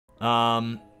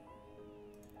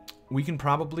We can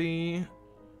probably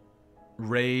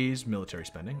raise military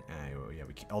spending. Yeah,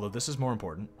 although this is more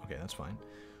important. Okay, that's fine.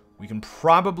 We can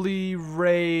probably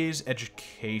raise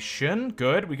education.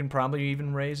 Good. We can probably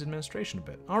even raise administration a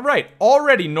bit. All right.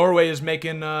 Already Norway is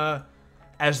making,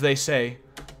 as they say,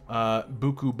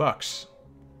 buku bucks.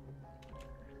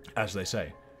 As they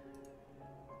say.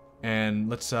 And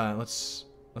let's add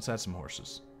some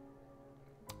horses.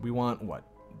 We want what?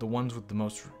 The ones with the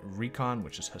most recon,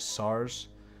 which is hussars.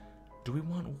 Do we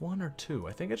want 1 or 2?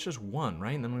 I think it's just 1,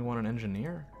 right? And then we want an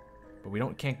engineer. But we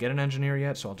can't get an engineer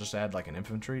yet, so I'll just add like an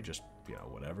infantry, just, you know,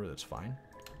 whatever, that's fine.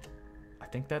 I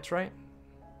think that's right.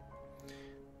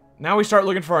 Now we start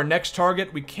looking for our next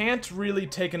target. We can't really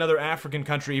take another African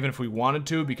country even if we wanted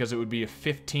to, because it would be a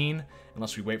 15,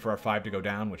 unless we wait for our 5 to go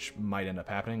down, which might end up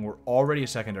happening. We're already a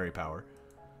secondary power,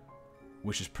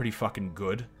 which is pretty fucking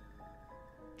good.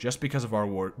 Just because of our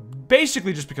war,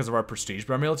 basically just because of our prestige,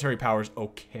 but our military power is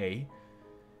okay.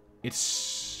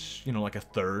 It's, you know, like a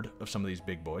third of some of these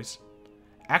big boys.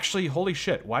 Actually, holy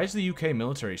shit, why is the UK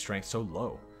military strength so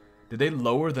low? Did they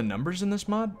lower the numbers in this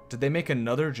mod? Did they make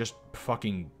another just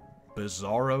fucking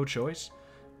bizarro choice?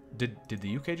 Did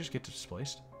the UK just get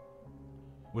displaced?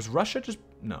 Was Russia just...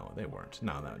 No, they weren't.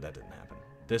 No, that didn't happen.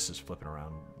 This is flipping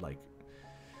around like...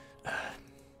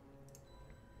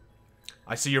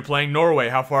 I see you're playing Norway.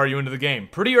 How far are you into the game?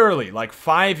 Pretty early, like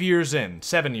 5 years in.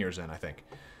 7 years in, I think.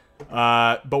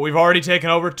 But we've already taken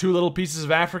over 2 little pieces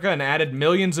of Africa and added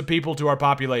millions of people to our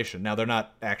population. Now, they're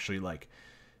not actually, like,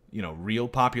 you know, real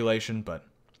population, but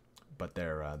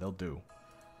they'll do.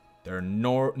 There are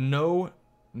no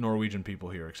Norwegian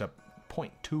people here, except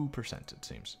 0.2%, it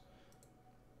seems.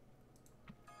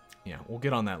 Yeah, we'll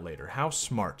get on that later. How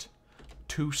smart?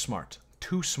 Too smart.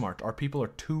 Too smart. Our people are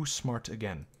too smart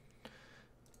again.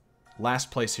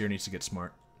 Last place here needs to get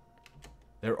smart.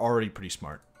 They're already pretty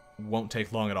smart. Won't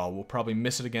take long at all. We'll probably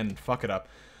miss it again and fuck it up.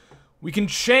 We can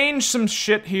change some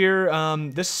shit here.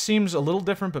 This seems a little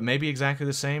different, but maybe exactly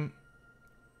the same.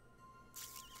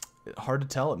 Hard to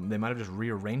tell. They might have just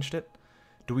rearranged it.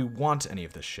 Do we want any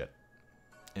of this shit?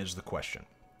 Is the question.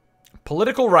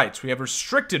 Political rights. We have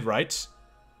restricted rights.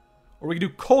 Or we can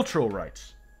do cultural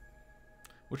rights.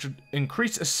 Which would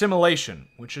increase assimilation,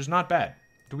 which is not bad.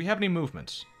 Do we have any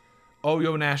movements?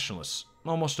 Oyo nationalists.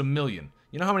 Almost 1 million.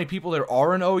 You know how many people there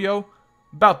are in Oyo?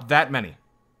 About that many.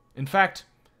 In fact...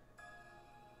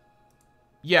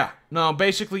 Yeah. No,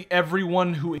 basically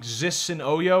everyone who exists in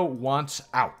Oyo wants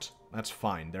out. That's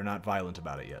fine. They're not violent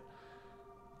about it yet.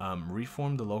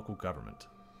 Reform the local government.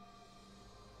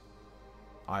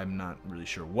 I'm not really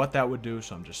sure what that would do,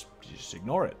 so I'm just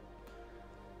ignore it.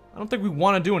 I don't think we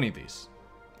want to do any of these.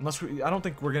 I don't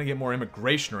think we're going to get more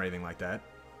immigration or anything like that.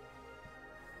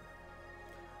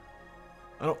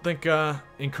 I don't think,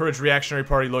 encourage reactionary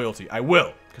party loyalty. I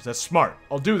will, because that's smart.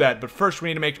 I'll do that, but first we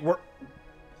need to make...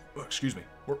 Excuse me.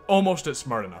 We're almost at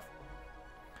smart enough.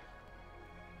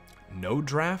 No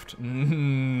draft?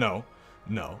 No.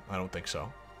 No, I don't think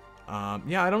so.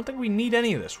 Yeah, I don't think we need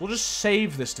any of this. We'll just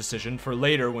save this decision for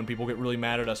later when people get really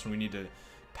mad at us and we need to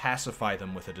pacify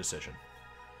them with a decision.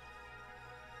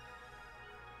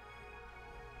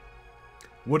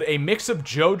 Would a mix of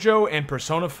JoJo and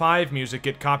Persona 5 music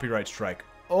get copyright strike?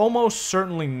 Almost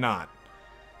certainly not.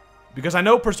 Because I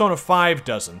know Persona 5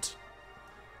 doesn't.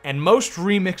 And most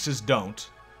remixes don't.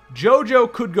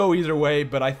 JoJo could go either way,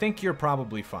 but I think you're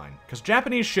probably fine. Because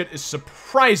Japanese shit is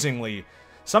surprisingly...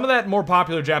 Some of that more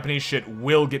popular Japanese shit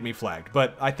will get me flagged,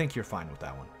 but I think you're fine with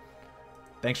that one.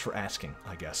 Thanks for asking,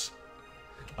 I guess.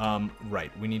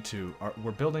 Right, we need to...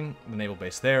 we're building the naval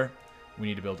base there. We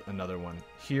need to build another one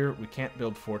here. We can't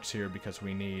build forts here because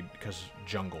because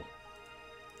jungle.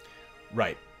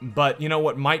 Right, but you know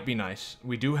what might be nice?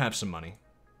 We do have some money.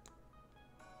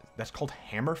 That's called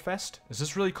Hammerfest? Is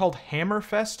this really called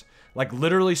Hammerfest? Like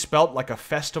literally spelt like a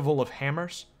festival of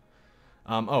hammers?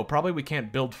 Oh, probably we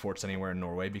can't build forts anywhere in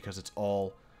Norway because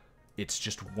it's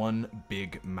just one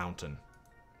big mountain.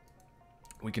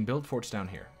 We can build forts down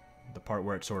here. The part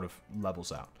where it sort of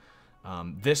levels out.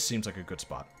 This seems like a good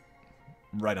spot.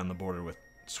 Right on the border with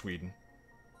Sweden.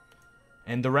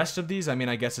 And the rest of these, I mean,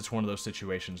 I guess it's one of those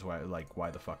situations where, like,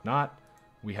 why the fuck not?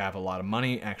 We have a lot of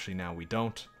money. Actually, now we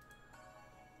don't.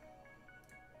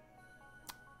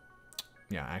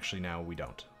 Yeah, actually, now we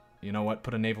don't. You know what?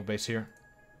 Put a naval base here.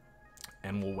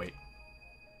 And we'll wait.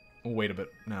 We'll wait a bit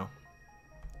now.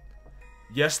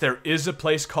 Yes, there is a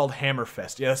place called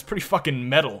Hammerfest. Yeah, that's pretty fucking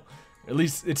metal. At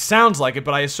least, it sounds like it,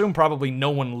 but I assume probably no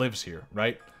one lives here,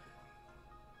 right?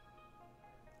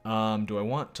 Do I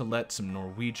want to let some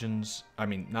Norwegians... I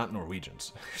mean, not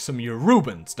Norwegians. Some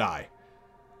Yorubans die?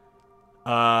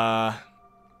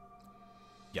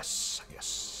 Yes,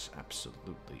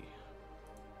 absolutely.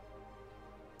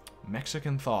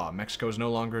 Mexican thaw. Mexico is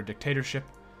no longer a dictatorship.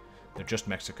 They're just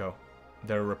Mexico.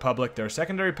 They're a republic. They're a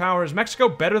secondary power. Is Mexico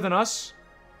better than us?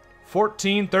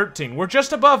 14-13. We're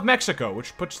just above Mexico,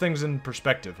 which puts things in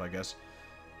perspective, I guess.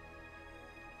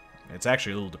 It's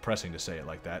actually a little depressing to say it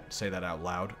like that. Say that out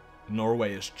loud.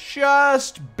 Norway is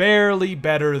just barely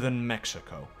better than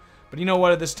Mexico. But you know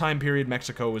what? At this time period,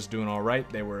 Mexico was doing all right.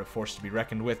 They were a force to be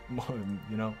reckoned with,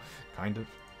 you know, kind of.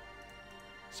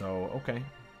 So, okay,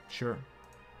 sure.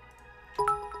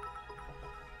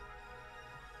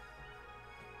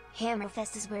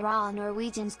 Hammerfest is where all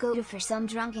Norwegians go to for some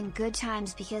drunken good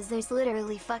times because there's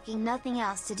literally fucking nothing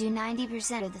else to do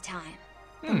 90% of the time.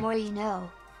 The more you know.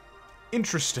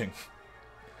 Interesting.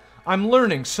 I'm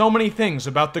learning so many things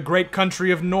about the great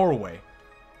country of Norway.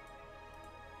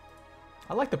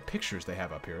 I like the pictures they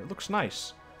have up here. It looks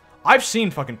nice. I've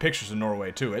seen fucking pictures of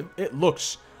Norway too. It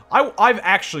looks... I've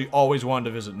actually always wanted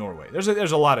to visit Norway. There's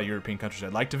a lot of European countries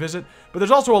I'd like to visit, but there's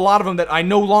also a lot of them that I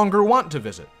no longer want to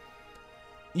visit.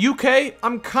 UK,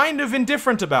 I'm kind of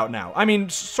indifferent about now. I mean,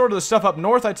 sort of the stuff up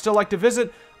north I'd still like to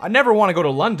visit. I never want to go to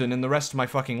London in the rest of my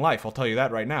fucking life, I'll tell you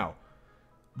that right now.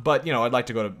 But, you know, I'd like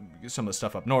to go to some of the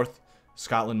stuff up north.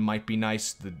 Scotland might be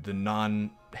nice, the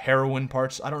non-heroin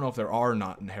parts. I don't know if there are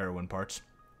not heroin parts.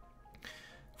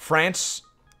 France,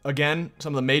 again,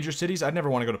 some of the major cities. I'd never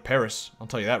want to go to Paris, I'll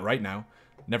tell you that right now.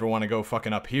 Never want to go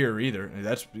fucking up here either.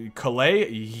 That's Calais?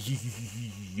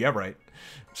 Yeah, right.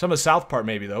 Some of the south part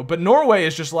maybe, though. But Norway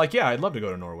is just like, yeah, I'd love to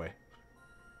go to Norway.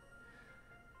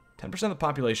 10% of the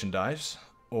population dies,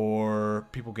 or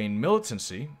people gain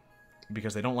militancy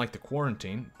because they don't like the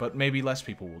quarantine, but maybe less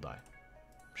people will die.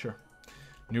 Sure.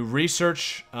 New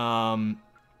research,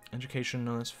 education,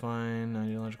 no, that's fine.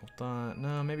 Ideological thought,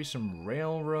 no, maybe some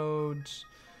railroads.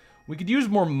 We could use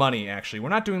more money, actually. We're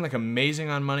not doing, like, amazing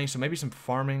on money, so maybe some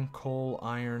farming, coal,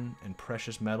 iron, and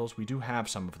precious metals. We do have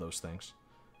some of those things.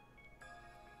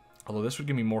 Although this would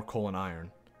give me more coal and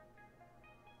iron,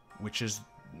 which is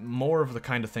more of the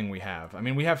kind of thing we have. I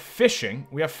mean, we have fishing.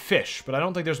 We have fish, but I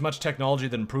don't think there's much technology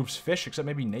that improves fish, except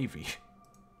maybe Navy.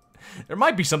 There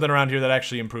might be something around here that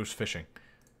actually improves fishing.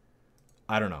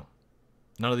 I don't know.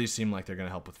 None of these seem like they're going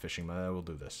to help with fishing, but I will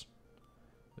do this.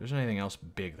 There's anything else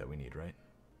big that we need, right?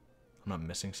 I'm not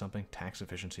missing something. Tax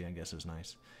efficiency, I guess, is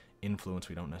nice. Influence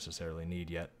we don't necessarily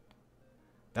need yet.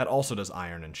 That also does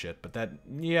iron and shit, but that...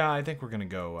 Yeah, I think we're gonna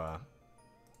go,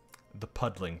 the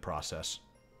puddling process.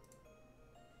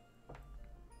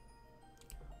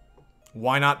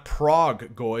 Why not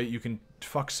Prague, Goy? You can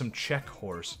fuck some Czech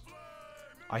whores.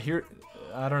 I hear...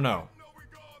 I don't know.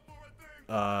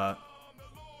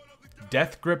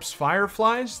 Death grips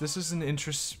fireflies? This is an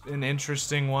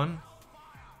interesting one.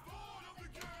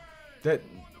 That...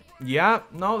 Yeah,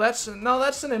 no, that's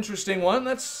an interesting one.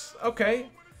 That's... Okay.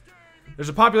 There's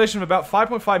a population of about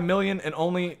 5.5 million,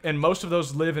 and most of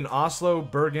those live in Oslo,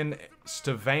 Bergen,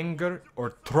 Stavanger,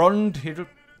 or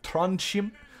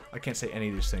Trondheim. I can't say any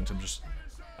of these things. I'm just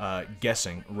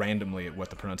guessing randomly at what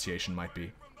the pronunciation might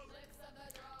be.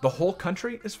 The whole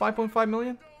country is 5.5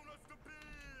 million?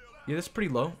 Yeah, that's pretty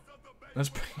low.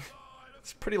 That's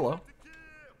pretty low.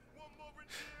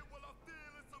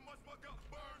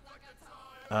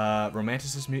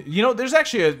 Romanticism. You know, there's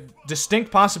actually a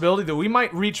distinct possibility that we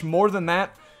might reach more than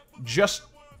that just,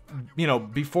 you know,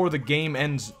 before the game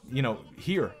ends, you know,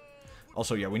 here.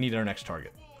 Also, yeah, we need our next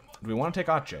target. Do we want to take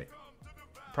Aceh?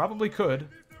 Probably could.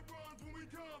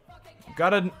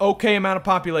 Got an okay amount of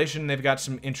population. They've got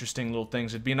some interesting little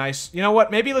things. It'd be nice. You know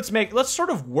what? Maybe let's sort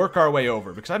of work our way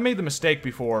over, because I've made the mistake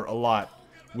before a lot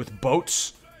with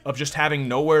boats. Of just having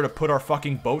nowhere to put our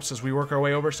fucking boats as we work our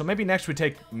way over. So maybe next we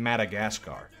take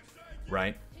Madagascar,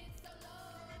 right?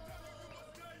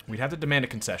 We'd have to demand a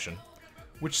concession,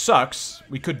 which sucks.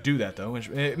 We could do that, though.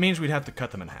 It means we'd have to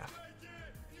cut them in half.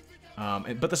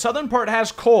 But the southern part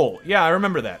has coal. Yeah, I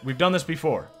remember that. We've done this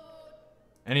before.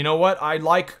 And you know what? I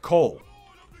like coal.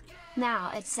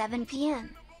 Now it's 7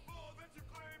 p.m.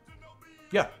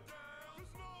 Yeah.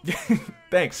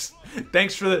 Thanks.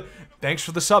 Thanks for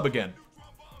the sub again.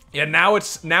 Yeah, now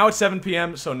it's 7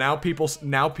 p.m. so now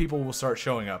people will start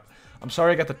showing up. I'm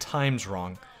sorry I got the times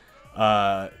wrong.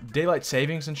 Daylight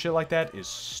savings and shit like that is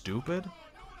stupid.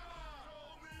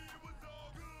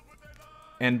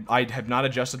 And I have not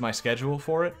adjusted my schedule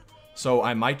for it. So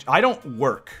I don't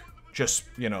work just,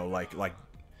 you know, like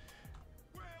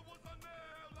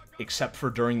except for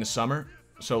during the summer.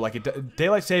 So like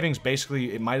daylight savings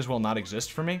basically it might as well not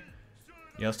exist for me.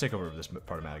 Yeah, let's take over this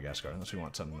part of Madagascar unless we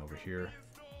want something over here.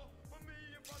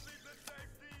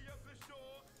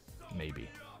 Maybe.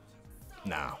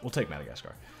 Nah, we'll take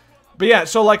Madagascar. But yeah,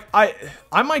 so like I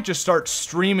might just start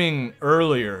streaming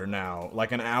earlier now,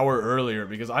 like an hour earlier,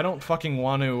 because I don't fucking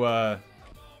want to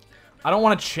I don't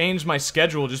want to change my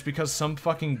schedule just because some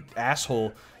fucking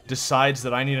asshole decides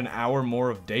that I need an hour more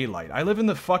of daylight. I live in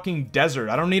the fucking desert.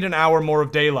 I don't need an hour more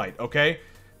of daylight, okay?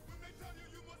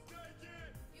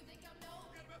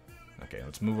 Okay,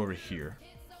 let's move over here.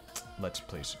 Let's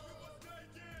please.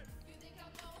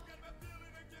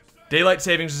 Daylight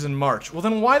savings is in March. Well,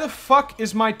 then why the fuck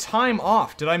is my time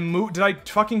off? Did I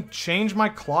fucking change my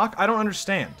clock? I don't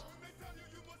understand.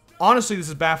 Honestly, this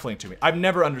is baffling to me. I've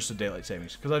never understood daylight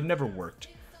savings because I've never worked.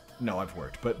 No, I've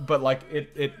worked, but like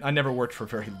I never worked for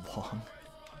very long.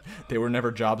 They were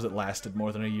never jobs that lasted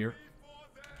more than a year.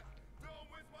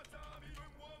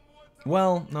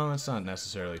 Well, no, that's not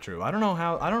necessarily true. I don't know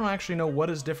how. I don't actually know what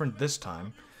is different this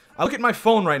time. I look at my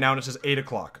phone right now and it says 8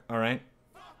 o'clock. All right.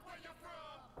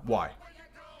 Why?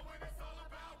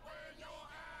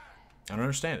 I don't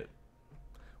understand it.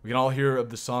 We can all hear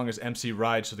of the song as MC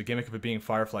Ride, so the gimmick of it being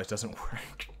Fireflies doesn't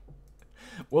work.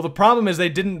 Well, the problem is they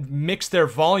didn't mix their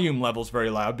volume levels very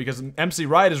loud, because MC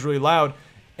Ride is really loud,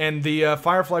 and the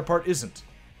Firefly part isn't.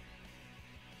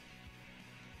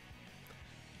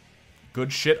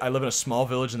 Good shit, I live in a small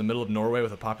village in the middle of Norway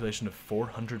with a population of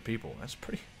 400 people. That's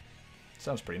pretty...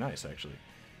 sounds pretty nice, actually.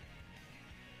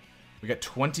 We got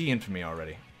 20 infamy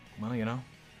already. Well, you know.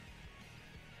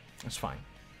 That's fine.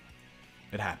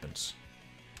 It happens.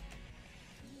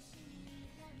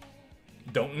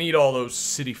 Don't need all those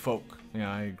city folk.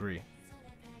 Yeah, I agree.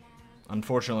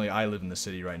 Unfortunately, I live in the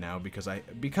city right now because I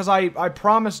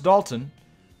promised Dalton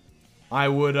I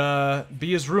would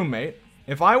be his roommate.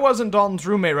 If I wasn't Dalton's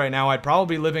roommate right now, I'd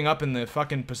probably be living up in the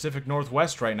fucking Pacific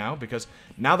Northwest right now, because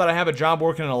now that I have a job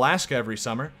working in Alaska every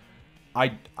summer,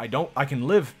 I can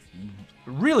live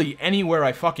really anywhere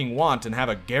I fucking want and have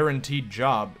a guaranteed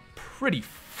job. Pretty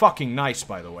fucking nice,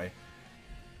 by the way.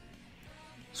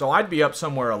 So I'd be up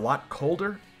somewhere a lot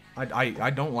colder. I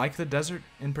don't like the desert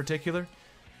in particular.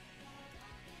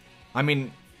 I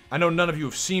mean, I know none of you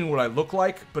have seen what I look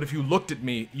like, but if you looked at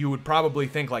me, you would probably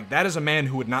think, like, that is a man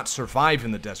who would not survive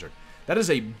in the desert. That is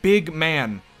a big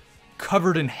man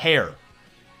covered in hair.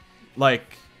 Like,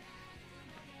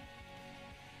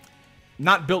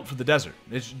 not built for the desert.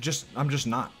 It's just, I'm just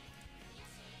not.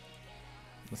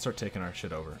 Let's start taking our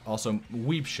shit over. Also,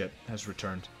 weeb shit has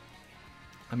returned.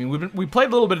 I mean, we played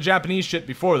a little bit of Japanese shit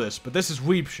before this, but this is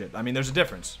weeb shit. I mean, there's a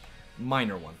difference.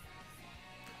 Minor one.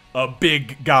 A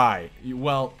big guy.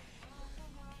 Well,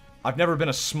 I've never been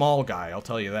a small guy, I'll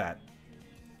tell you that.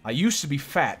 I used to be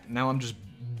fat, now I'm just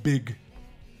big.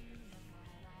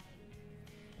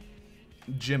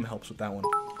 Jim helps with that one.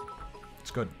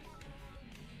 It's good.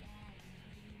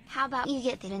 How about you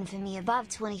get that infamy above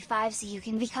 25 so you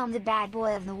can become the bad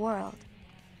boy of the world?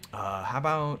 How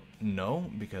about no?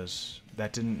 Because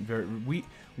that didn't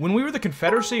when we were the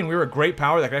Confederacy and we were a great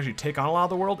power that could actually take on a lot of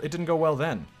the world, it didn't go well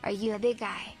then. Are you a big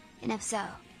guy? And if so,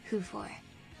 who for?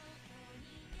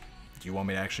 Do you want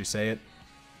me to actually say it?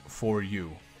 For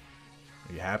you.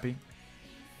 Are you happy?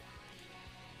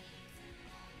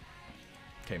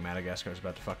 Okay, Madagascar's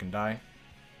about to fucking die.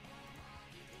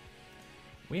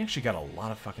 We actually got a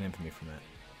lot of fucking infamy from that.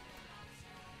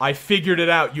 I figured it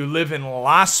out. You live in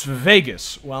Las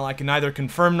Vegas. Well, I can neither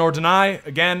confirm nor deny.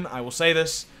 Again, I will say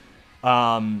this.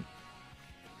 I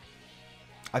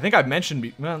think I've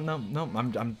mentioned... well,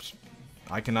 no.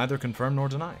 I can neither confirm nor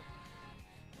deny.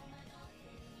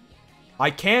 I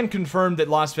can confirm that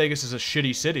Las Vegas is a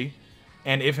shitty city.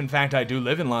 And if, in fact, I do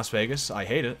live in Las Vegas, I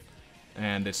hate it.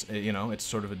 And it's, you know, it's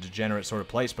sort of a degenerate sort of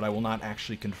place. But I will not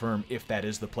actually confirm if that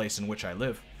is the place in which I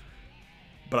live.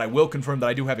 But I will confirm that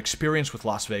I do have experience with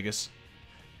Las Vegas.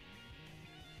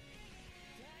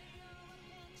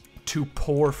 Too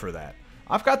poor for that.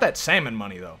 I've got that salmon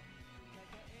money, though.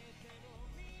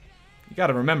 You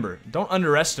gotta remember, don't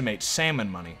underestimate salmon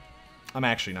money. I'm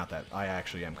actually not that. I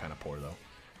actually am kind of poor, though.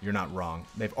 You're not wrong.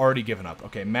 They've already given up.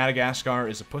 Okay, Madagascar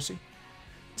is a pussy.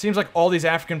 It seems like all these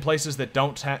African places that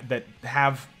don't that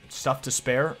have stuff to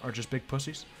spare are just big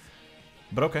pussies.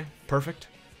 But okay, perfect.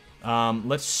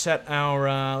 Let's set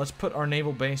our, let's put our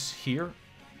naval base here.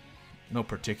 No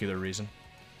particular reason.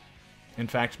 In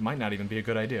fact, might not even be a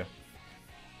good idea.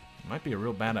 Might be a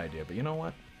real bad idea, but you know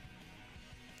what?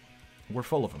 We're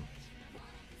full of them.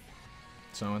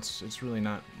 So it's really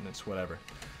not, it's whatever.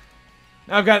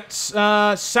 Now I've got,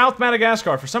 South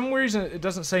Madagascar. For some reason, it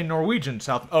doesn't say Norwegian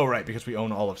South, oh right, because we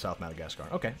own all of South Madagascar.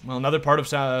 Okay, well another part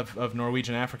of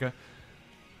Norwegian Africa.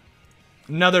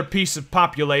 Another piece of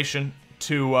population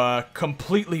to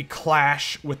completely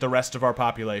clash with the rest of our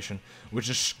population, which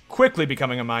is quickly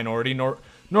becoming a minority.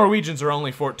 Norwegians are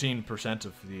only 14%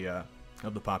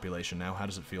 of the population now. How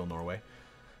does it feel, Norway?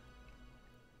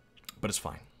 But it's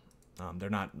fine. They're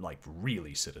not, like,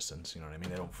 really citizens, you know what I mean?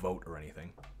 They don't vote or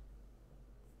anything.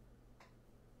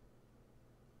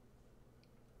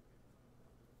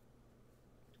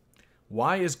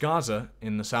 Why is Gaza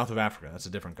in the south of Africa? That's a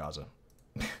different Gaza.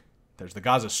 There's the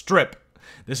Gaza Strip.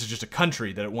 This is just a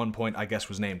country that at one point, I guess,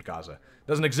 was named Gaza.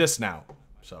 Doesn't exist now,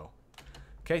 so.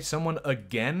 Okay, someone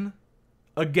again?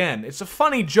 Again. It's a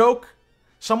funny joke.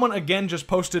 Someone again just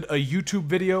posted a YouTube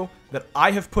video that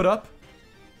I have put up.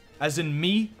 As in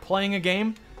me playing a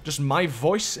game. Just my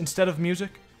voice instead of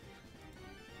music.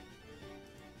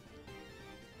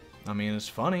 I mean, it's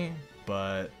funny,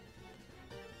 but...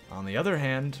 on the other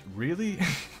hand, really?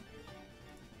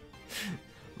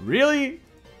 Really?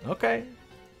 Okay.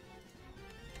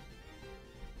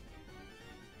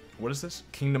 What is this?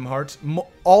 Kingdom Hearts?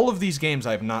 All of these games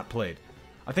I have not played.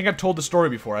 I think I've told the story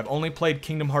before. I've only played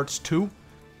Kingdom Hearts 2.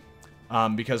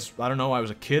 Because, I don't know, I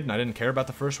was a kid and I didn't care about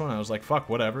the first one. I was like, fuck,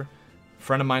 whatever. A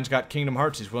friend of mine's got Kingdom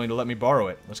Hearts. He's willing to let me borrow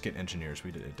it. Let's get engineers.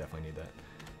 We definitely need that.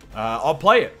 I'll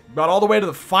play it. Got all the way to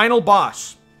the final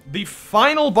boss. The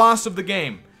final boss of the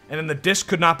game. And then the disc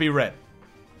could not be read.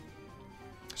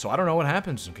 So I don't know what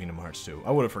happens in Kingdom Hearts 2.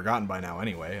 I would have forgotten by now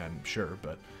anyway, I'm sure,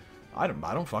 but I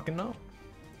don't fucking know.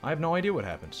 I have no idea what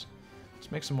happens. Let's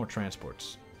make some more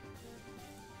transports.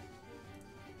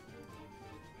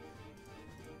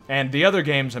 And the other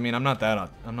games, I mean, I'm not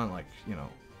like, you know,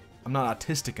 I'm not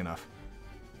autistic enough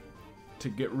to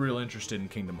get real interested in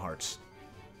Kingdom Hearts.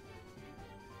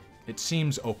 It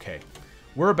seems okay.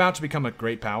 We're about to become a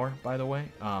great power, by the way.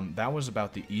 That was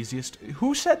about the easiest.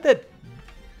 Who said that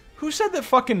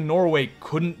fucking Norway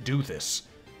couldn't do this?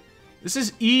 This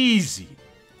is easy.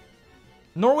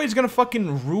 Norway's gonna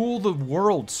fucking rule the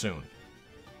world soon.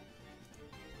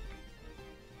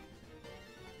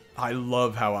 I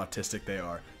love how autistic they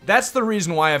are. That's the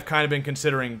reason why I've kind of been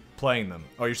considering playing them.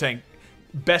 Oh, you're saying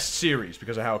best series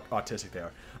because of how autistic they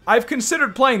are. I've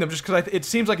considered playing them just because it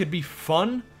seems like it'd be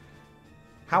fun.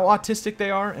 How autistic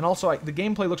they are, and also the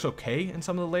gameplay looks okay in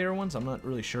some of the later ones. I'm not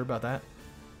really sure about that.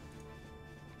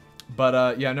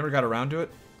 But, yeah, I never got around to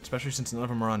it, especially since none of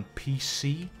them are on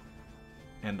PC.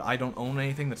 And I don't own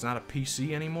anything that's not a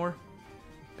PC anymore.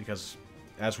 Because,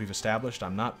 as we've established,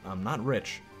 I'm not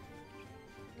rich.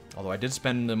 Although I did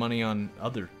spend the money on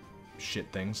other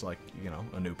shit things, like, you know,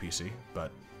 a new PC.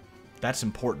 But that's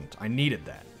important. I needed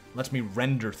that. Lets me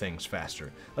render things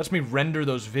faster. Lets me render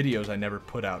those videos I never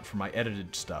put out for my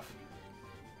edited stuff.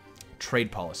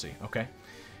 Trade policy, okay?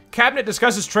 Cabinet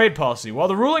discusses trade policy. While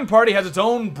the ruling party has its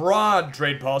own broad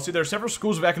trade policy, there are several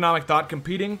schools of economic thought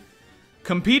competing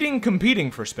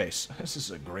for space. This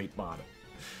is a great mod.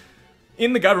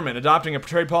 In the government, adopting a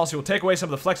trade policy will take away some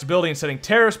of the flexibility in setting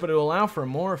tariffs, but it will allow for a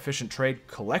more efficient trade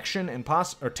collection and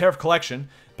tariff collection,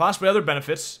 possibly other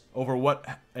benefits over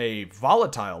what a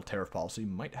volatile tariff policy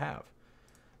might have.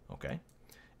 Okay.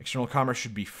 External commerce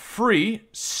should be free.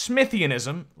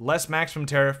 Smithianism, less maximum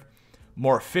tariff,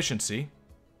 more efficiency.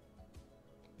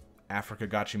 Africa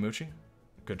Gachimuchi.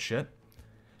 Good shit.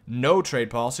 No trade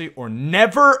policy, or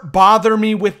never bother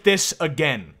me with this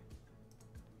again.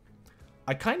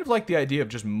 I kind of like the idea of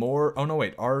just more... Oh, no,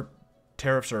 wait. Our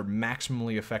tariffs are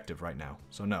maximally effective right now,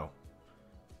 so no.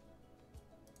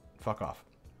 Fuck off.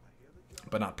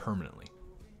 But not permanently.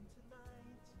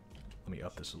 Let me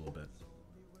up this a little bit.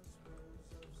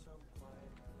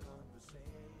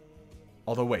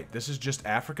 Although, wait. This is just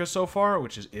Africa so far,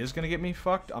 which is going to get me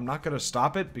fucked. I'm not going to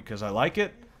stop it because I like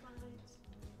it.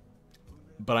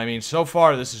 But, I mean, so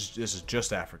far, this is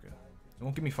just Africa. It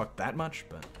won't get me fucked that much,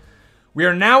 but... We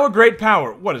are now a great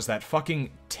power. What is that,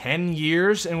 fucking 10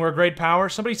 years and we're a great power?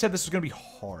 Somebody said this was going to be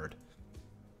hard.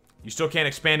 You still can't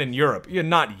expand in Europe. Yeah,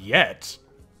 not yet.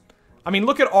 I mean,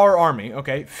 look at our army,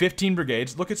 okay? 15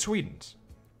 brigades. Look at Sweden's.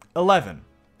 11.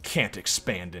 Can't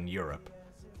expand in Europe.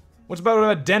 What's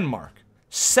about Denmark?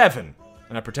 7.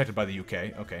 And I'm protected by the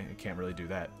UK. Okay, I can't really do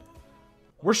that.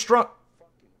 We're strong.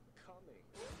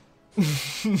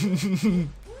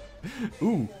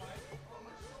 Ooh.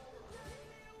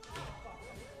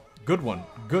 Good one.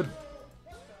 Good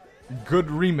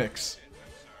remix.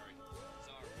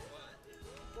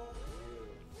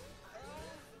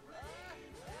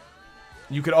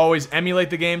 You could always emulate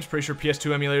the games. Pretty sure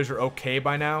PS2 emulators are okay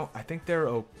by now. I think they're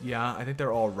yeah, I think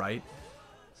they're all right.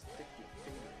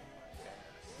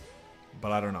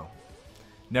 But I don't know.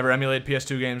 Never emulated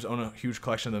PS2 games. Own a huge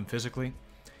collection of them physically.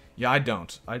 Yeah, I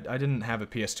don't. I didn't have a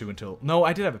PS2 until... No,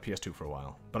 I did have a PS2 for a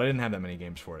while. But I didn't have that many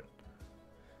games for it.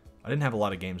 I didn't have a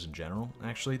lot of games in general,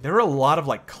 actually. There are a lot of,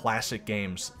 like, classic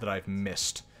games that I've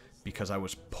missed because I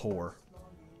was poor.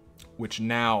 which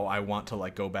now I want to,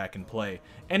 like, go back and play.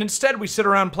 And instead, we sit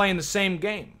around playing the same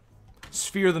game.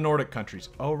 Sphere the Nordic countries.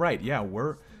 Oh, right, yeah,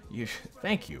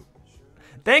 thank you.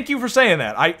 Thank you for saying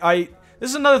that. This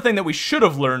is another thing that we should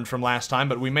have learned from last time,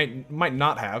 but we might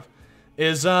not have,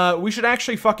 is we should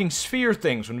actually fucking sphere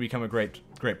things when we become a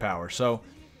great power. So,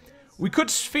 we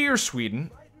could sphere Sweden.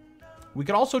 We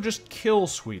could also just kill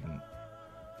Sweden.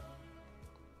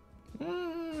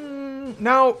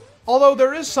 Now, although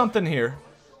there is something here.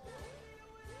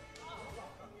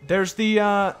 There's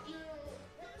the,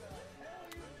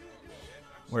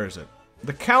 where is it?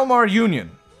 The Kalmar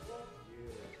Union.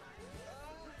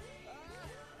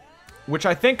 Which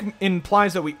I think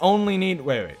implies that we only need...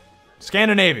 Wait.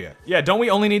 Scandinavia. Yeah, don't we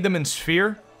only need them in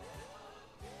Sphere?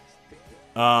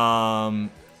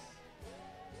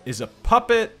 Is a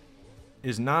puppet...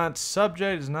 Is not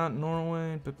subject, is not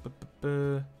Norway.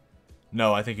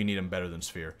 No, I think you need them better than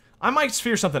Sphere. I might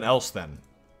Sphere something else then.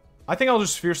 I think I'll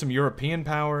just Sphere some European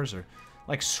powers, or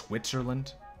like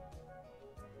Switzerland.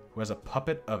 Who has a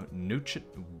puppet of Nuchet...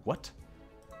 What?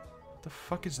 What the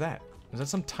fuck is that? Is that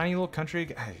some tiny little country?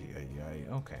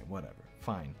 Okay, whatever.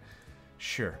 Fine.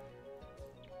 Sure.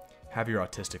 Have your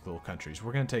autistic little countries.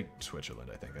 We're gonna take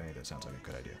Switzerland, I think. I think that sounds like a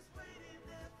good idea.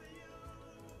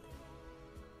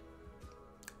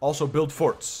 Also, build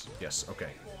forts. Yes, okay.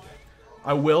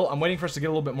 I will. I'm waiting for us to get a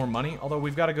little bit more money, although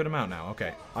we've got a good amount now.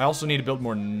 Okay. I also need to build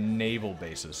more naval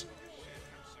bases.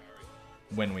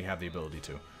 When we have the ability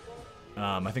to.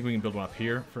 I think we can build one up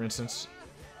here, for instance.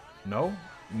 No?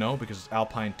 No, because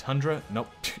Alpine Tundra. Nope.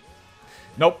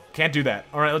 Nope, can't do that.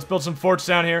 Alright, let's build some forts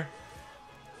down here.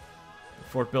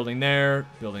 Fort building there,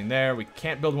 building there. We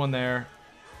can't build one there.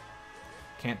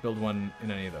 Can't build one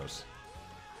in any of those.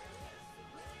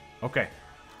 Okay.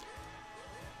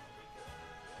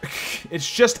 It's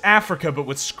just Africa, but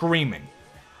with screaming.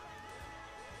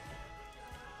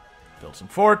 Build some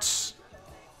forts.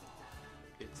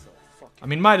 I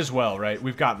mean, might as well, right?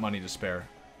 We've got money to spare.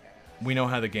 We know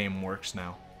how the game works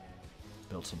now.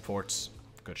 Build some forts.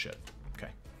 Good shit. Okay.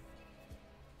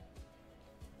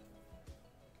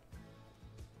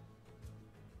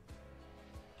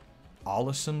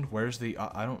 Ålesund? Where's the...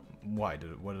 I don't... Why?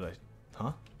 What did I...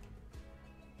 Huh?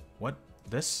 What?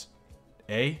 This?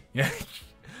 A? Yeah.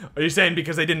 Are you saying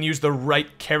because they didn't use the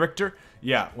right character?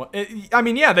 Yeah. Well, I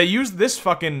mean, yeah, they used this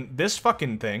fucking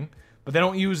thing, but they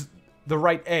don't use the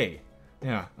right A.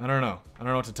 Yeah, I don't know. I don't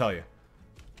know what to tell you.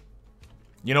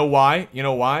 You know why? You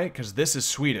know why? Because this is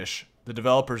Swedish. The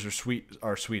developers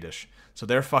are Swedish. So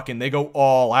they go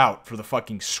all out for the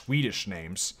fucking Swedish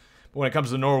names. But when it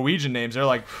comes to Norwegian names, they're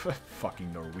like,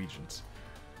 fucking Norwegians.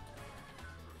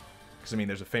 Because, I mean,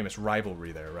 there's a famous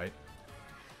rivalry there, right?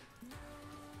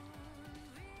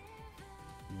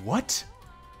 What?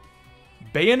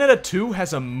 Bayonetta 2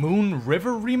 has a Moon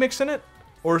River remix in it?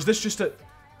 Or is this just a...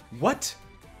 What?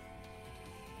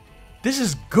 This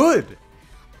is good!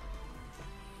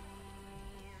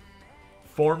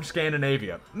 Form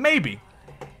Scandinavia. Maybe.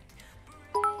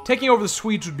 Taking over the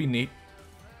Swedes would be neat.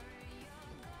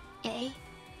 A?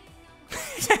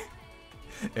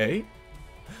 A? I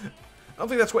don't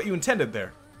think that's what you intended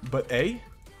there. But A?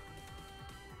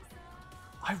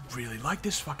 I really like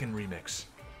this fucking remix.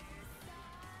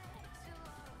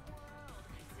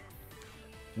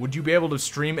 Would you be able to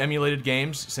stream emulated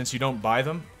games since you don't buy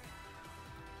them?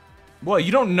 Well,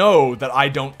 you don't know that I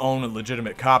don't own a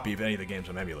legitimate copy of any of the games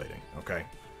I'm emulating, okay?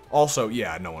 Also,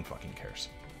 yeah, no one fucking cares.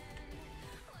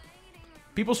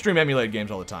 People stream emulated games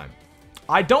all the time.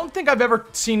 I don't think I've ever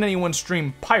seen anyone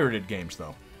stream pirated games,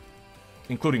 though.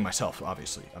 Including myself,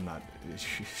 obviously. I'm not...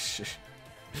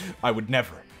 I would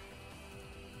never.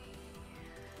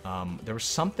 There was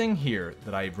something here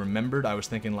that I remembered. I was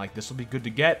thinking, like, this will be good to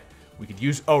get. We could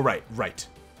use... Oh, right.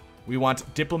 We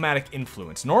want diplomatic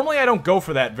influence. Normally, I don't go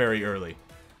for that very early.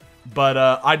 But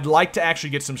I'd like to actually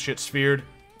get some shit sphered.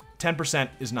 10%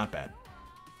 is not bad.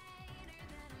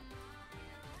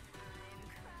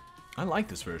 I like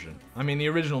this version. I mean, the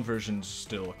original version's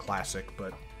still a classic,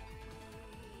 but...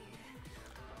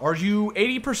 Are you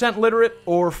 80% literate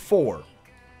or 4?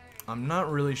 I'm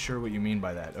not really sure what you mean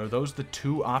by that. Are those the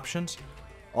two options?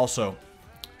 Also,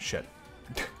 shit.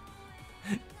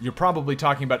 You're probably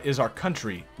talking about, is our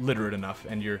country literate enough?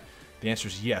 And the answer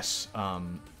is yes.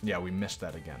 Yeah, we missed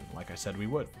that again, like I said we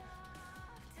would.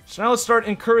 So now let's start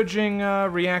encouraging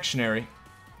reactionary.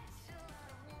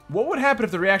 What would happen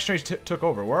if the reactionaries took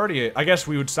over? We're already... I guess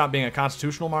we would stop being a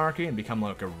constitutional monarchy and become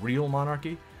like a real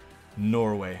monarchy.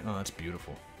 Norway. Oh, that's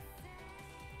beautiful.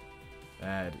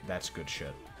 That's good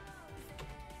shit.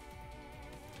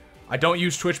 I don't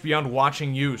use Twitch beyond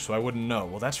watching you, so I wouldn't know.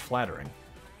 Well, that's flattering.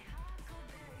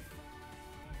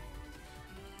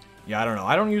 Yeah, I don't know.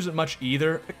 I don't use it much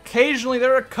either. Occasionally,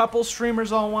 there are a couple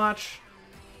streamers I'll watch.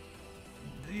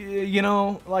 You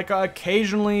know, like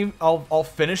occasionally I'll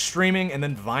finish streaming and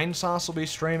then Vinesauce will be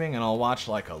streaming and I'll watch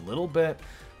like a little bit.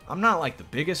 I'm not like the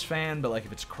biggest fan, but like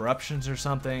if it's Corruptions or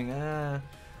something, I'll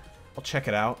check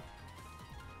it out.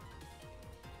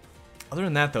 Other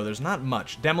than that though, there's not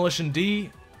much. Demolition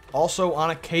D, also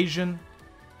on occasion.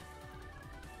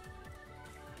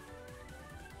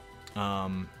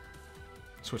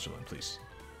 Switzerland, please.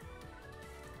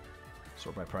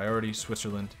 Sort by priority,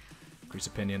 Switzerland. Increase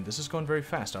opinion. This is going very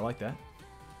fast. I like that.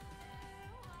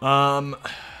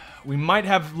 We might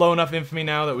have low enough infamy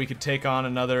now that we could take on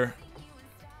another...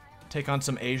 Take on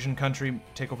some Asian country.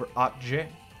 Take over Atje.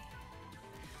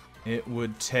 It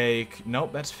would take...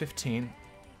 Nope, that's 15.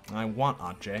 I want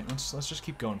Atje. Let's just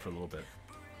keep going for a little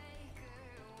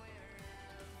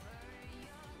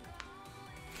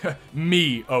bit.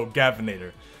 Me, oh,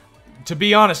 Gavinator. To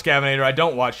be honest, Gavinator, I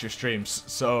don't watch your streams,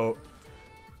 so...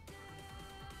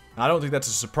 I don't think that's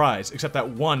a surprise, except that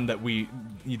one that we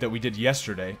did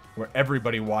yesterday, where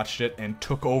everybody watched it and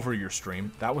took over your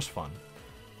stream. That was fun.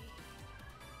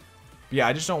 But yeah,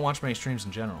 I just don't watch many streams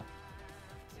in general.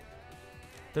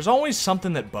 There's always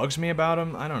something that bugs me about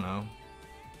them. I don't know.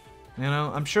 You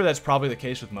know, I'm sure that's probably the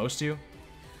case with most of you.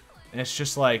 And it's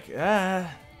just like,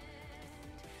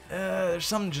 there's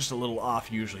something just a little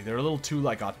off usually. They're a little too,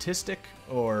 like, autistic,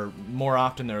 or more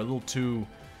often they're a little too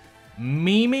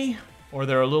memey, or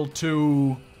they're a little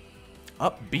too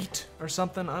upbeat or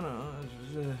something. I don't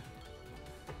know.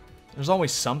 There's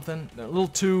always something. They're a little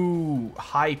too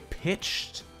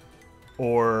high-pitched,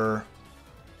 or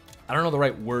I don't know the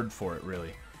right word for it,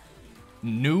 really.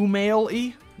 New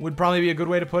male-y would probably be a good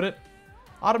way to put it.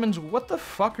 Ottomans, what the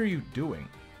fuck are you doing?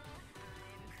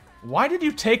 Why did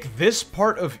you take this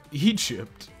part of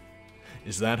Egypt?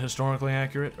 Is that historically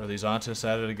accurate? Are these autists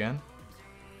at it again?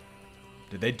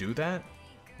 Did they do that?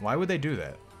 Why would they do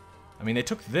that? I mean, they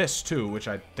took this too, which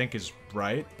I think is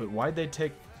right, but why'd they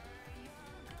take...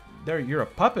 You're a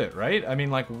puppet, right? I mean,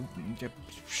 like...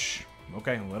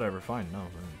 Okay, whatever, fine, no.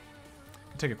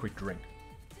 I'll take a quick drink.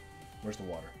 Where's the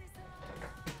water?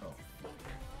 Oh.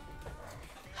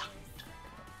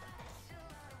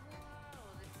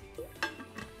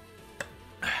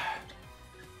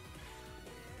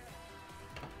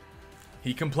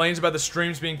 He complains about the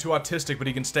streams being too autistic, but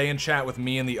he can stay in chat with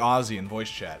me and the Aussie in voice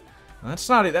chat. That's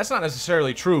not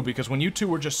necessarily true, because when you two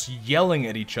were just yelling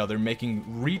at each other, making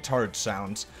retard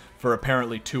sounds for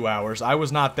apparently 2 hours, I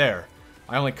was not there.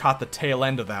 I only caught the tail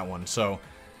end of that one, so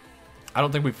I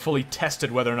don't think we've fully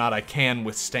tested whether or not I can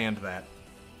withstand that.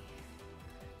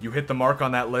 You hit the mark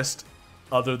on that list,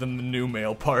 other than the new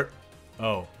male part.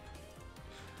 Oh.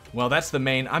 Well, that's the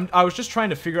main... I was just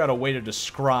trying to figure out a way to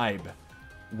describe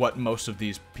what most of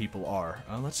these people are.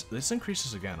 This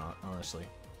increases again, honestly.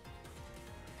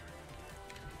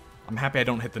 I'm happy I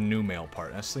don't hit the new male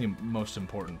part. That's the most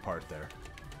important part there.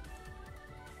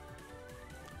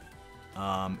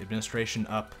 Administration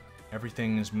up.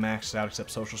 Everything is maxed out except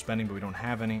social spending, but we don't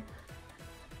have any.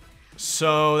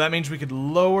 So that means we could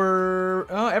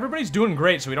lower... everybody's doing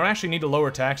great, so we don't actually need to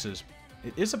lower taxes.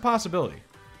 It is a possibility.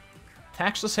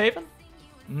 Taxless haven?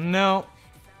 No.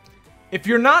 If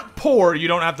you're not poor, you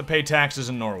don't have to pay taxes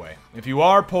in Norway. If you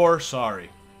are poor, sorry.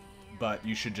 But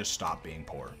you should just stop being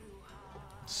poor.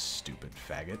 Stupid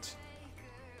faggot.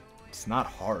 It's not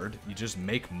hard. You just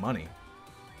make money.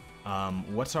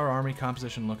 What's our army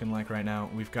composition looking like right now?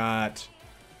 We've got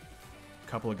a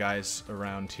couple of guys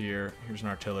around here. Here's an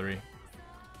artillery.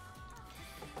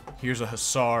 Here's a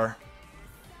hussar.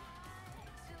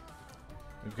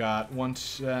 We've got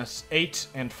 8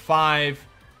 and 5.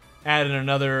 Added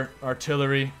another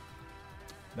artillery.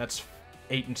 That's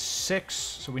 8 and 6.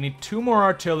 So we need 2 more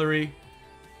artillery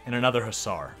and another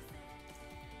hussar.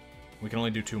 We can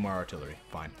only do 2 more artillery.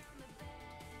 Fine.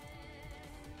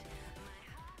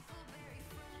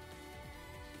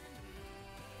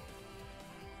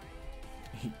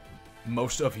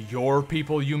 Most of your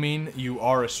people, you mean? You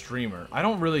are a streamer. I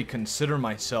don't really consider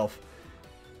myself...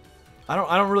 I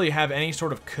don't really have any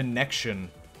sort of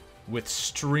connection with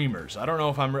streamers. I don't know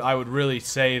if I would really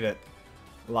say that,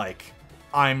 like,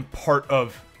 I'm part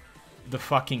of the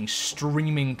fucking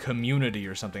streaming community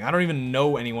or something. I don't even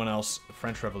know anyone else.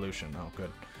 French Revolution. Oh,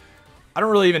 good. I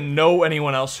don't really even know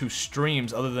anyone else who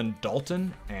streams other than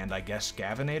Dalton and, I guess,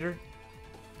 Gavinator.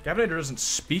 Gavinator doesn't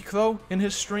speak, though, in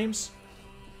his streams.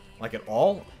 Like, at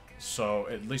all. So,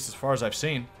 at least as far as I've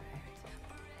seen.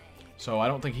 So, I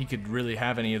don't think he could really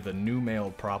have any of the new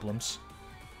male problems.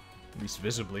 At least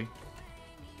visibly.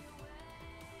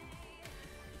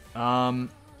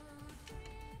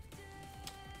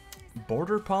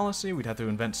 Border policy? We'd have to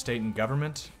invent state and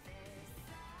government.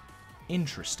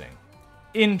 Interesting.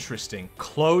 Interesting.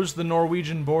 Close the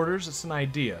Norwegian borders? It's an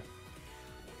idea.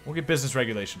 We'll get business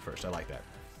regulation first. I like that.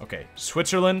 Okay,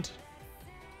 Switzerland.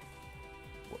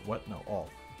 What? No, all.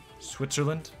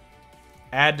 Switzerland.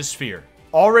 Add to sphere.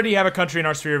 Already have a country in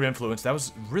our sphere of influence. That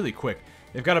was really quick.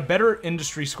 They've got a better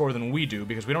industry score than we do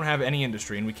because we don't have any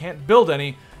industry, and we can't build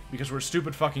any because we're a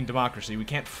stupid fucking democracy. We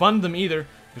can't fund them either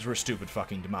because we're a stupid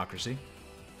fucking democracy.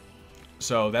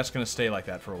 So that's going to stay like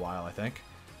that for a while, I think.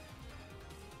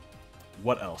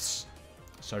 What else?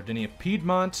 Sardinia,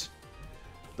 Piedmont.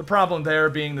 The problem there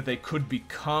being that they could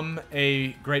become a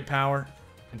great power.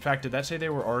 In fact, did that say they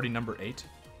were already number 8?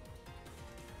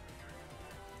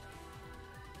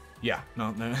 Yeah,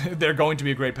 no, they're going to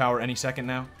be a great power any second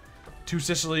now. Two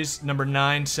Sicilies, number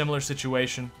 9, similar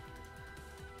situation.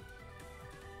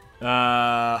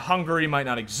 Hungary might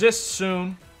not exist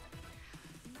soon.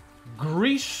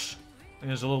 Greece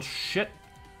is a little shit.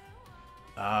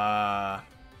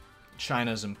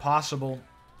 China's impossible.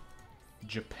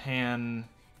 Japan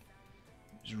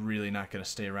is really not going to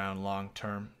stay around long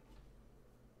term.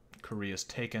 Korea's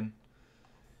taken.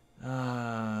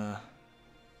 I'm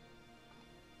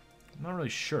not really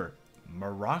sure.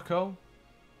 Morocco?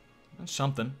 That's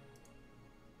something.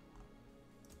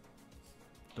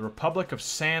 The Republic of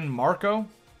San Marco?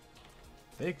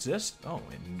 They exist? Oh,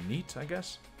 neat, I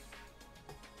guess.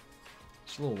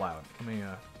 It's a little loud. Let me,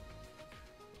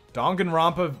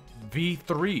 Danganronpa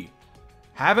V3.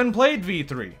 Haven't played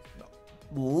V3.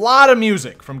 A lot of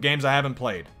music from games I haven't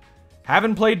played.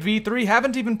 Haven't played V3.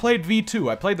 Haven't even played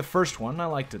V2. I played the first one. I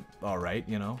liked it alright,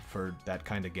 you know, for that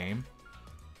kind of game.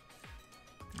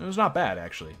 It was not bad,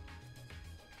 actually.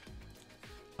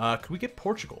 Could we get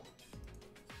Portugal?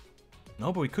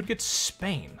 No, but we could get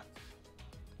Spain.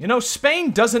 You know,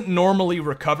 Spain doesn't normally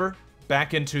recover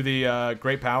back into the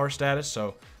great power status,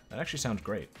 so that actually sounds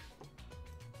great.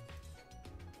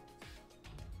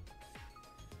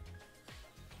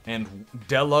 And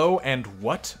Delo and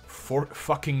what? For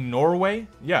fucking Norway?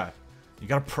 Yeah. You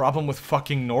got a problem with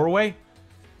fucking Norway?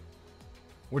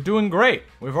 We're doing great.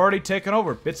 We've already taken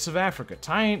over bits of Africa.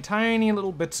 Tiny, tiny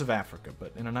little bits of Africa,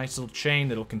 but in a nice little chain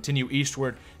that'll continue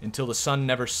eastward until the sun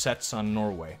never sets on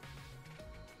Norway.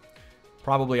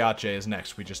 Probably Aceh is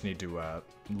next. We just need to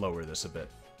lower this a bit.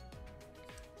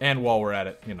 And while we're at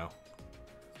it, you know,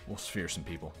 we'll sphere some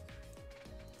people.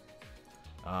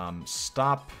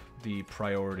 Stop the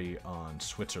priority on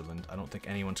Switzerland. I don't think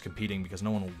anyone's competing because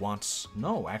no one wants...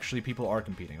 No, actually people are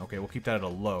competing. Okay, we'll keep that at a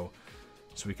low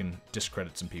so we can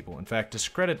discredit some people. In fact,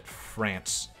 discredit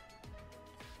France.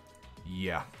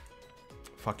 Yeah.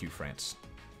 Fuck you, France.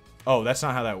 Oh, that's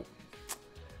not how that...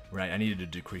 Right, I needed to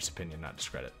decrease opinion, not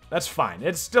discredit. That's fine.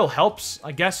 It still helps,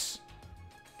 I guess.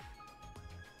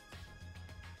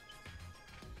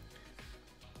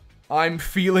 I'm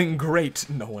feeling great.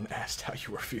 No one asked how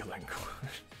you were feeling.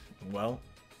 Well,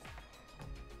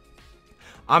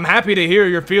 I'm happy to hear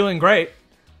you're feeling great.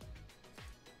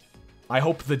 I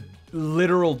hope the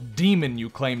literal demon you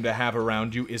claim to have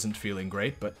around you isn't feeling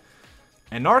great, but...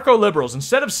 Anarcho-liberals.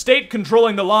 Instead of state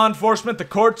controlling the law enforcement, the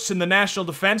courts, and the national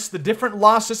defense, the different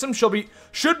law systems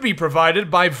should be provided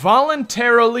by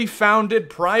voluntarily founded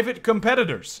private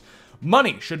competitors.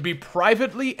 Money should be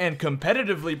privately and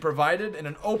competitively provided in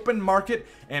an open market,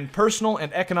 and personal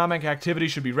and economic activity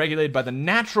should be regulated by the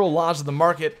natural laws of the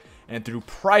market and through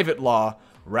private law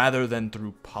rather than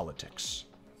through politics.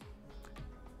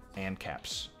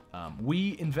 ANCAPs.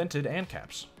 We invented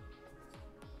ANCAPs.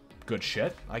 Good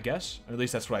shit, I guess. Or at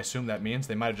least that's what I assume that means.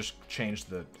 They might have just changed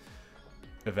the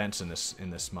events in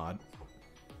this mod.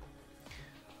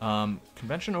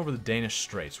 Convention over the Danish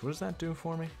Straits. What does that do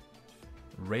for me?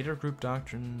 Raider Group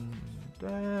Doctrine.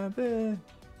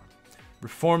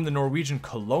 Reform the Norwegian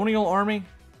Colonial Army.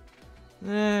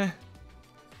 Can't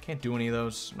do any of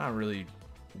those. I'm not really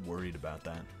worried about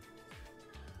that.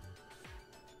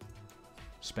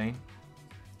 Spain.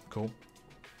 Cool.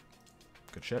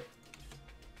 Good shit.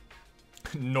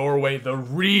 Norway, the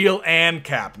real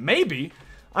ANCAP. Maybe.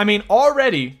 I mean,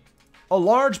 already, a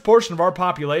large portion of our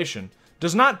population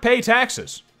does not pay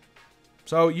taxes.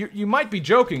 So, you might be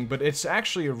joking, but it's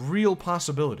actually a real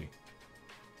possibility.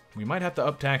 We might have to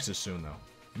up taxes soon, though.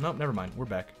 Nope, never mind. We're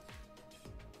back.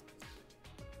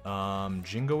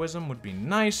 Jingoism would be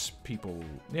nice. People...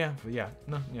 Yeah,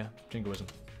 Jingoism.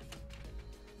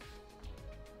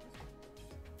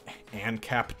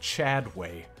 ANCAP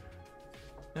Chadway.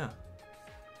 Yeah.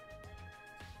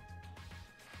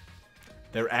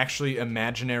 They're actually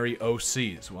imaginary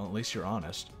OCs. Well, at least you're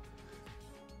honest.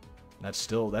 That's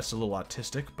a little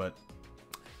autistic, but...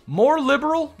 More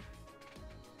liberal?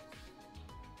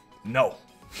 No.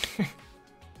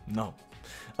 No.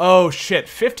 Oh, shit.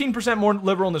 15% more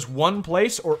liberal in this one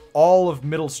place, or all of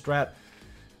middle strat?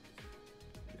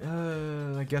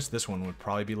 I guess this one would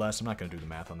probably be less. I'm not going to do the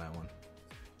math on that one.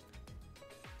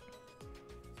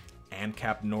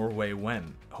 ANCAP Norway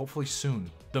when? Hopefully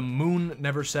soon. The moon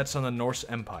never sets on the Norse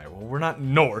Empire. Well, we're not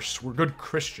Norse. We're good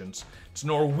Christians. It's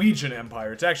Norwegian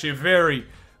Empire. It's actually a very,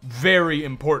 very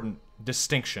important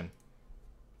distinction.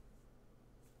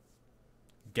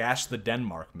 Gas the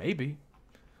Denmark. Maybe.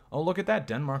 Oh, look at that.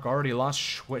 Denmark already lost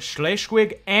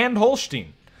Schleswig and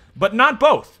Holstein. But not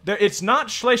both. It's not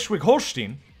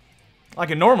Schleswig-Holstein, like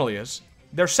it normally is.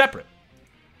 They're separate.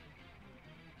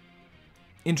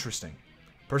 Interesting.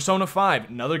 Persona 5,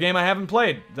 another game I haven't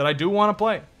played that I do want to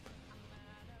play.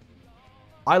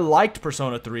 I liked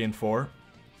Persona 3 and 4.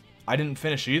 I didn't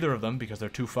finish either of them because they're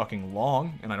too fucking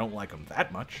long, and I don't like them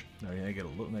that much. They got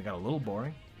a little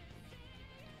boring.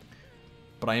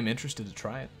 But I am interested to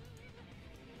try it.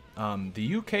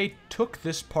 The UK took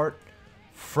this part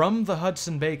from the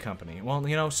Hudson Bay Company. Well,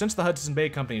 you know, since the Hudson Bay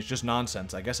Company is just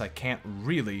nonsense, I guess I can't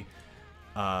really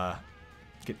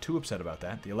get too upset about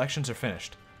that. The elections are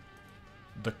finished.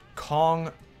 The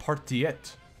Kong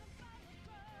Partiet.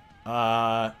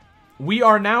 We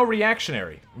are now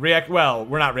reactionary. Well,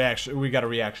 we're not reaction. We got a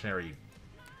reactionary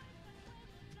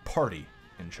party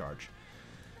in charge.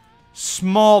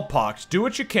 Smallpox. Do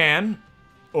what you can.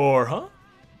 Or, huh?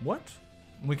 What?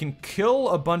 We can kill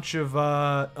a bunch of,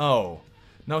 oh.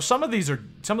 No, some of those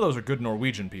are good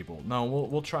Norwegian people. No,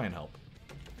 we'll try and help.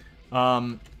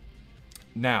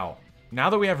 Now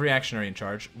that we have reactionary in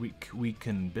charge, we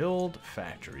can build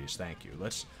factories. Thank you.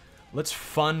 Let's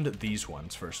fund these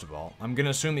ones first of all. I'm gonna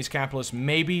assume these capitalists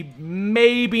maybe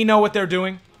know what they're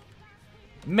doing.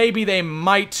 Maybe they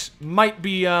might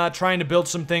be trying to build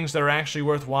some things that are actually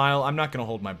worthwhile. I'm not gonna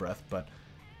hold my breath, but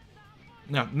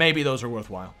no, maybe those are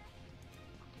worthwhile.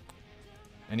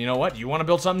 And you know what? You want to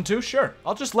build something too? Sure.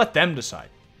 I'll just let them decide.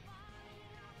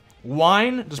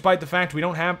 Wine, despite the fact we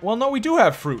don't have... Well, no, we do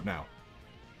have fruit now.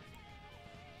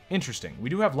 Interesting. We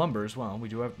do have lumber as well. We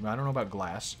do have... I don't know about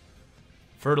glass.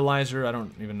 Fertilizer, I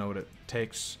don't even know what it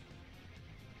takes.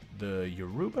 The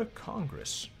Yoruba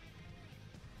Congress.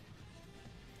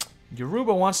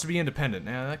 Yoruba wants to be independent.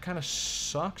 Now, that kind of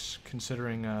sucks,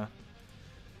 considering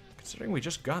we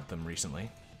just got them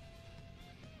recently.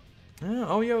 Yeah,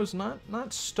 Oyo's not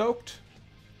stoked.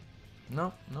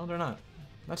 No, they're not.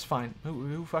 That's fine.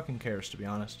 Who fucking cares, to be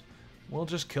honest? We'll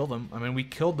just kill them. I mean, we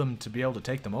killed them to be able to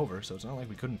take them over, so it's not like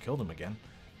we couldn't kill them again.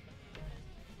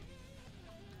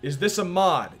 Is this a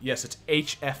mod? Yes, it's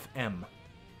HFM.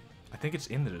 I think it's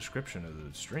in the description of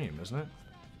the stream, isn't it?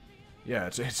 Yeah,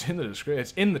 it's in the description.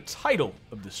 It's in the title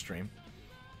of the stream.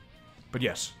 But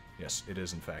yes, it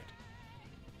is in fact.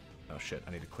 Oh shit, I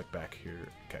need to click back here.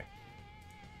 Okay.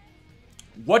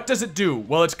 What does it do?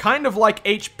 Well, it's kind of like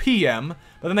HPM,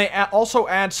 but then they also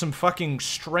add some fucking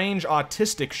strange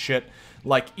autistic shit,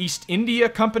 like East India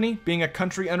Company being a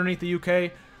country underneath the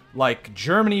UK, like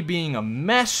Germany being a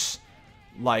mess,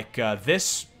 like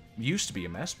this used to be a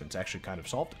mess, but it's actually kind of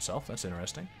solved itself. That's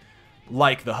interesting.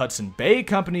 Like the Hudson Bay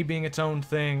Company being its own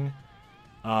thing.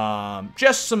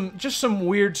 Just some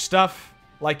weird stuff,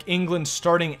 like England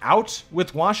starting out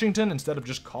with Washington instead of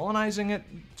just colonizing it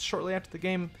shortly after the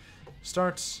game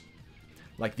starts.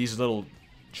 Like these little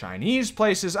Chinese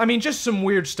places. I mean, just some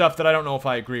weird stuff that I don't know if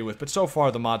I agree with, but so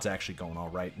far the mod's actually going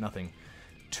alright. Nothing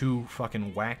too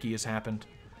fucking wacky has happened.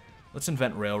 Let's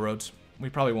invent railroads. We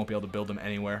probably won't be able to build them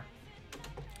anywhere.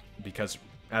 Because,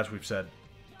 as we've said,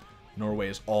 Norway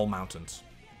is all mountains.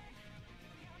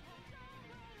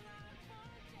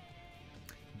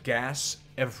 Gas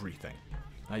everything.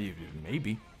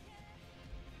 Maybe.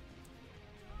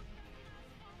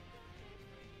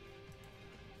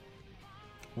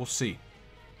 We'll see.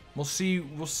 We'll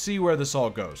see where this all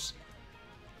goes.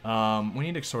 We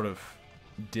need to sort of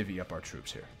divvy up our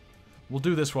troops here. We'll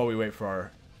do this while we wait for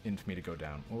our infamy to go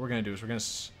down. What we're gonna do is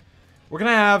we're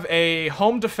gonna have a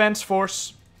home defense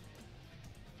force,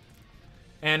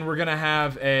 and we're gonna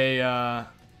have a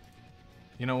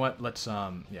you know what? Let's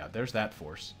yeah, there's that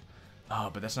force. Oh,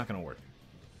 but that's not gonna work.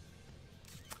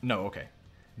 No, okay.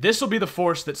 This will be the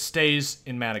force that stays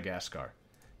in Madagascar.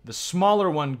 The smaller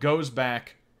one goes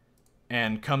back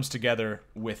and comes together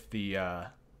with the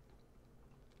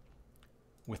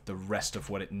rest of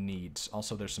what it needs.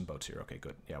 Also, there's some boats here. Okay,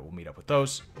 good. Yeah, we'll meet up with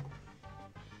those.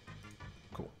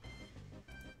 Cool.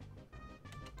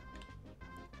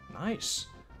 Nice.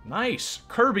 Nice.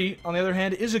 Kirby, on the other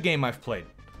hand, is a game I've played.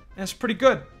 And it's pretty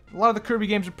good. A lot of the Kirby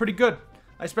games are pretty good.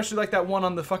 I especially like that one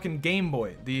on the fucking Game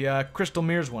Boy. The Crystal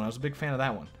Mirrors one. I was a big fan of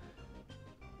that one.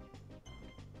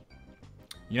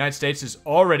 United States has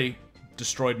already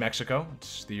destroyed Mexico.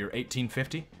 It's the year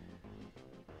 1850.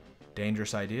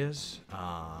 Dangerous ideas.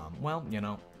 Well, you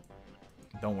know,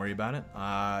 don't worry about it.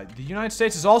 The United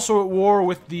States is also at war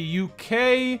with the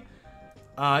UK.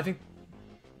 I think...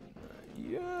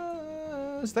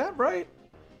 yeah, is that right?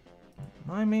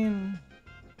 I mean...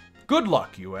 good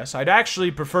luck, US. I'd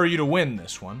actually prefer you to win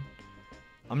this one.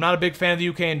 I'm not a big fan of the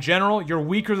UK in general. You're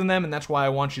weaker than them, and that's why I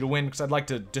want you to win, because I'd like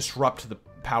to disrupt the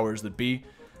powers that be.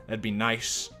 That'd be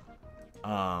nice.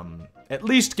 At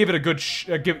least give it a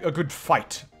good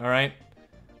fight, alright?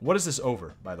 What is this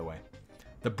over, by the way?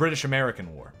 The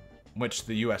British-American War, which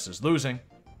the US is losing.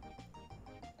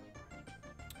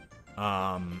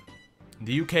 The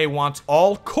UK wants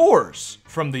all cores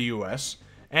from the US,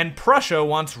 and Prussia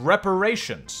wants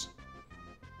reparations.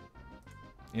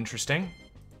 Interesting.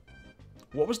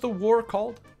 What was the war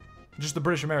called? Just the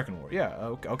British-American War. Yeah,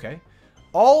 okay.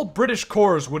 All British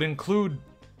cores would include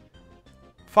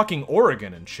fucking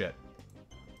Oregon and shit.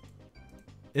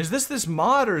 Is this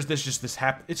mod, or is this just this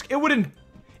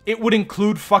it would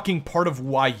include fucking part of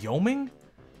Wyoming?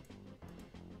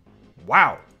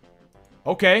 Wow.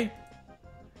 Okay.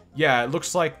 Yeah, it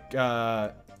looks like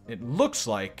the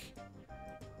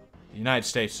United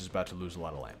States is about to lose a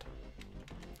lot of land.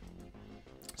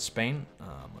 Spain,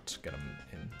 let's get them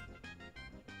in.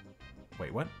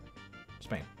 Wait, what?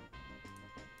 Spain.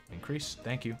 Increase,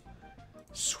 thank you.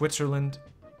 Switzerland,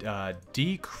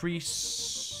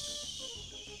 decrease.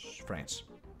 France.